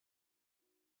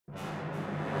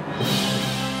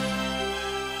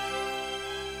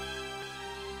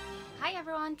Hi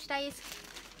everyone, today is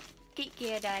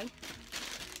GeekGear Day.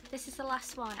 This is the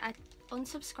last one. I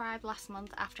unsubscribed last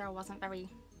month after I wasn't very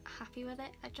happy with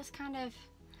it. I just kind of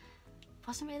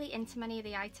wasn't really into many of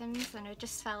the items and I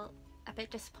just felt a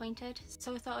bit disappointed.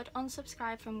 So I thought I'd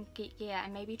unsubscribe from GeekGear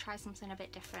and maybe try something a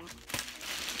bit different.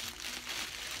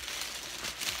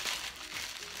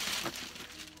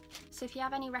 So if you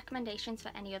have any recommendations for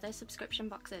any other subscription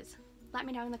boxes, let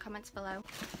me know in the comments below.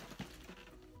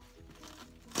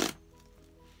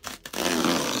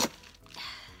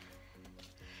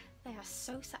 They are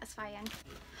so satisfying.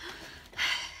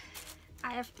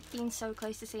 I have been so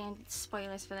close to seeing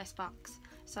spoilers for this box,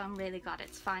 so I'm really glad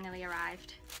it's finally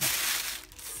arrived.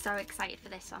 So excited for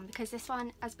this one because this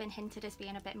one has been hinted as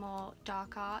being a bit more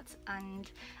dark art, and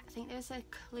I think there's a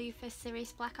clue for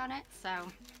Sirius Black on it, so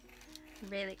I'm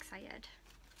really excited.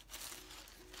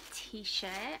 T-shirt.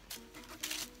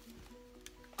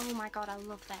 Oh my god, I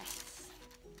love this.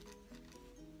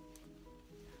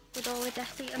 With all the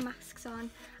Death Eater masks on.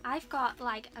 I've got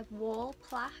like a wall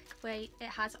plaque where it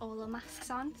has all the masks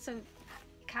on, so it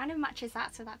kind of matches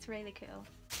that, so that's really cool.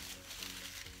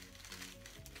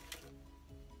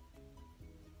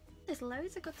 There's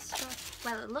loads of good stuff.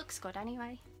 Well, it looks good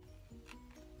anyway.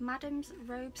 Madam's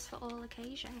robes for all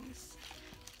occasions.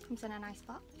 Comes in a nice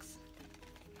box.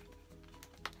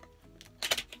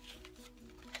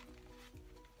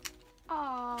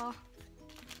 Aww.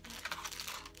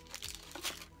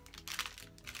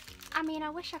 I mean, I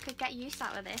wish I could get use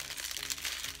out of this.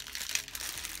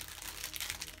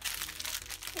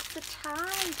 It's a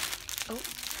tie. Oh.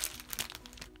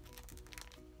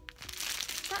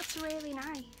 That's really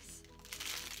nice.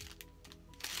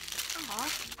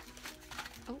 Aww.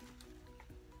 Oh.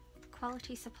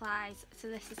 Quality supplies. So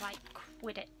this is like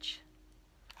Quidditch.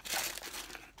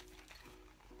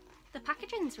 The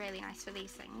packaging's really nice for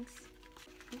these things.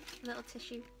 Ooh, little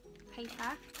tissue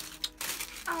paper.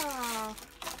 Oh.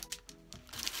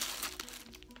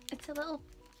 It's a little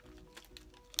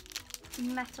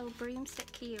metal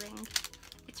broomstick keyring.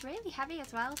 It's really heavy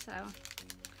as well, so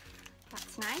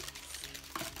that's nice.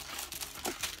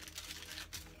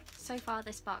 So far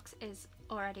this box is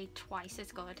already twice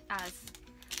as good as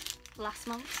last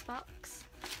month's box.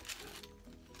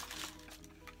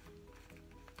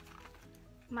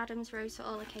 Madam's Rose for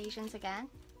all occasions again.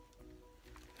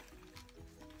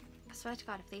 I swear to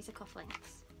god if these are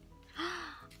cufflinks.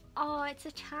 Oh, it's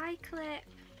a tie clip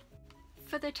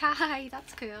for the tie,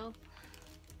 that's cool.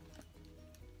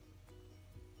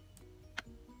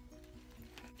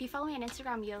 If you follow me on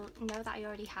Instagram, you'll know that I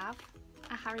already have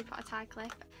a Harry Potter tie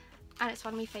clip, and it's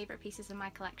one of my favourite pieces in my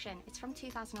collection. It's from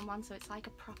 2001, so it's like a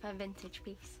proper vintage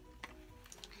piece.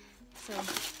 So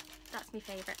that's my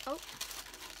favourite. Oh.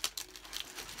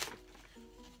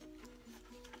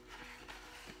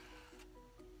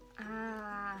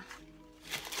 Ah.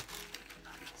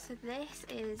 So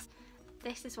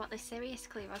this is what the Sirius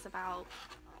clue was about.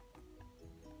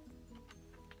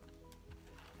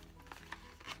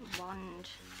 Wand.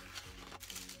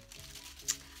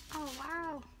 Oh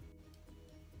wow.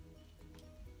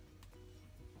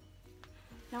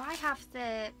 Now I have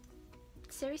the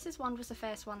Sirius's wand was the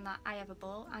first one that I ever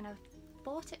bought, and I've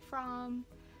bought it from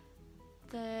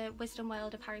the Wisdom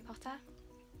World of Harry Potter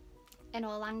in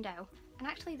Orlando, and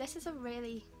actually this is a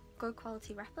really good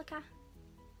quality replica.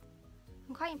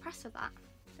 I'm quite impressed with that.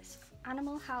 This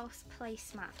Animal House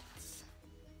placemats.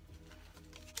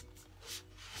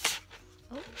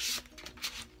 Oh.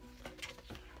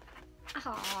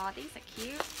 Aw, these are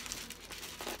cute.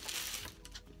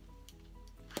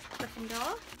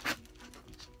 Gryffindor.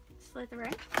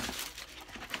 Slytherin.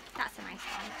 That's a nice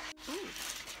one. Ooh.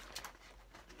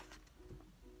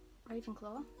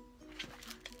 Ravenclaw.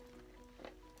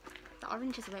 The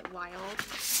orange is a bit wild.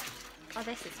 Oh,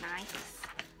 this is nice.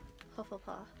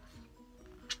 Hufflepuff.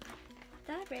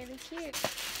 They're really cute.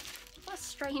 What a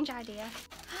strange idea.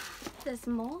 There's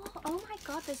more? Oh my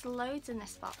god, there's loads in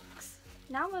this box.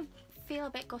 Now I feel a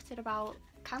bit gutted about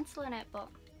cancelling it, but...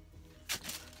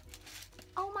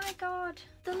 Oh my god!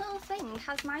 The little thing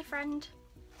has my friend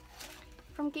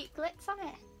from Geek Glitz on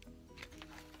it.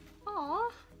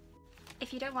 Aww!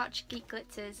 If you don't watch Geek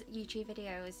Glitz's YouTube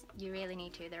videos, you really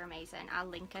need to. They're amazing. I'll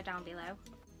link her down below.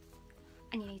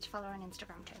 And you need to follow her on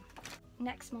Instagram too.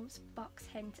 Next month's box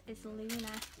hint is Luna.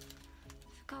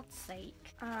 For God's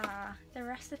sake. The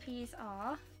recipes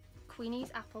are Queenie's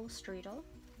apple strudel,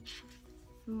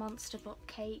 monster book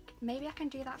cake. Maybe I can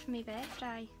do that for my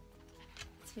birthday.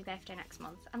 It's my birthday next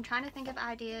month. I'm trying to think of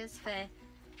ideas for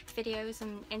videos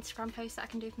and Instagram posts that I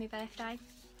can do for my birthday.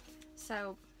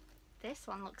 So This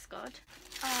one looks good.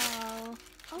 Oh,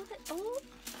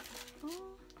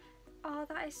 oh,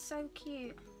 that is so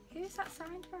cute. Who's that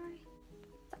signed by?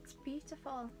 That's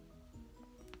beautiful.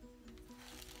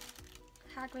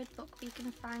 Hagrid, Buckbeak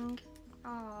and Fang.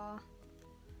 Oh.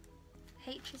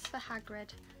 H is for Hagrid.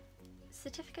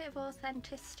 Certificate of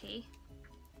Authenticity.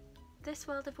 This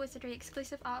World of Wizardry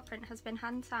exclusive art print has been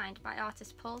hand signed by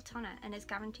artist Paul Tonner and is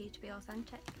guaranteed to be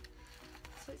authentic.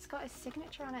 So it's got his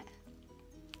signature on it.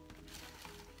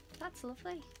 That's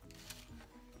lovely.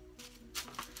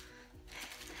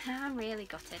 I'm really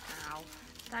gutted now.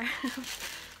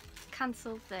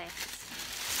 Cancelled this.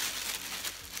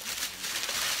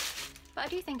 But I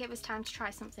do think it was time to try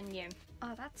something new.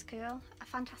 Oh, that's cool. A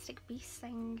Fantastic Beasts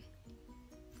thing.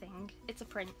 It's a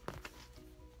print.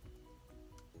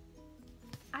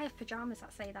 I have pyjamas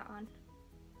that say that on.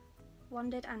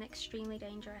 Wandered and extremely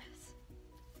dangerous.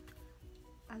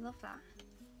 I love that.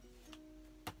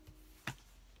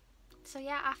 So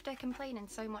yeah, after complaining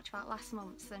so much about last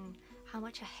month's and how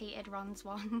much I hated Ron's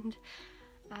wand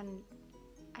and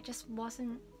I just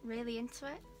wasn't really into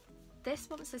it, this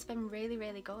month's has been really,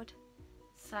 really good.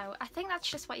 So I think that's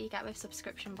just what you get with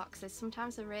subscription boxes.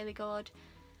 Sometimes they're really good,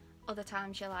 other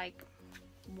times you're like,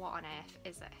 what on earth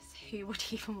is this? Who would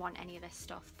even want any of this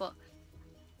stuff? But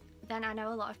then I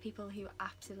know a lot of people who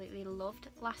absolutely loved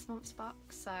last month's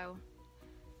box, so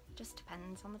it just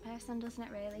depends on the person, doesn't it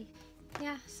really?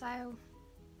 Yeah, so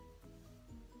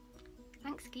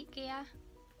thanks GeekGear.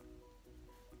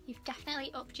 You've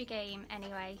definitely upped your game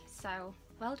anyway, so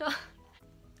well done.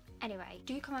 Anyway,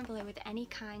 do comment below with any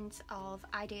kinds of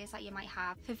ideas that you might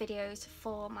have for videos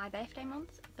for my birthday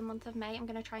month, the month of May. I'm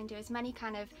going to try and do as many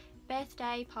kind of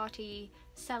birthday, party,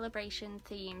 celebration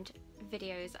themed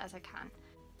videos as I can.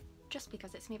 Just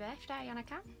because it's my birthday and I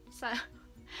can, so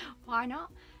why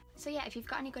not? So yeah, if you've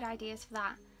got any good ideas for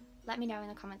that, let me know in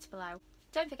the comments below.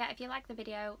 Don't forget, if you like the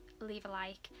video, leave a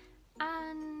like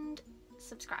and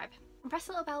subscribe. And press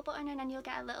the little bell button and then you'll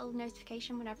get a little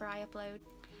notification whenever I upload,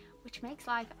 which makes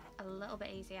life a little bit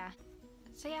easier.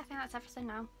 So yeah, I think that's everything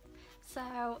now.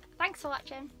 So thanks for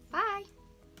watching. Bye!